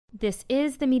This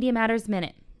is the Media Matters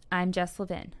Minute. I'm Jess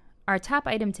Levin. Our top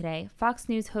item today, Fox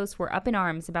News hosts were up in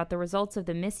arms about the results of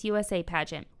the Miss USA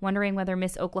pageant, wondering whether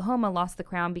Miss Oklahoma lost the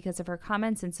crown because of her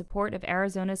comments in support of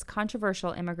Arizona's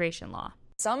controversial immigration law.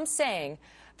 Some saying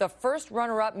the first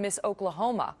runner-up, Miss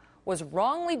Oklahoma, was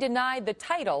wrongly denied the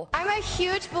title. I'm a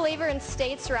huge believer in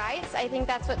states' rights. I think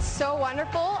that's what's so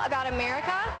wonderful about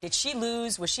America. Did she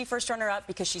lose? Was she first runner-up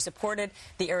because she supported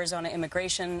the Arizona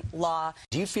immigration law?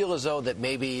 Do you feel as though that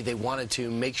maybe they wanted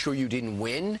to make sure you didn't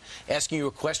win, asking you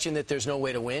a question that there's no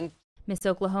way to win? Miss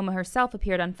Oklahoma herself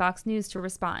appeared on Fox News to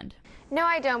respond. No,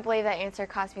 I don't believe that answer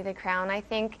cost me the crown. I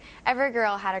think every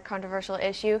girl had a controversial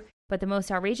issue. But the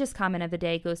most outrageous comment of the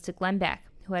day goes to Glenn Beck,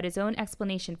 who had his own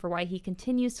explanation for why he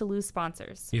continues to lose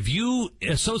sponsors. If you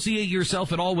associate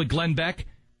yourself at all with Glenn Beck,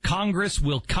 Congress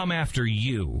will come after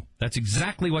you. That's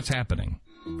exactly what's happening.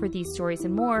 For these stories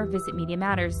and more, visit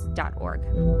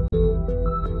MediaMatters.org.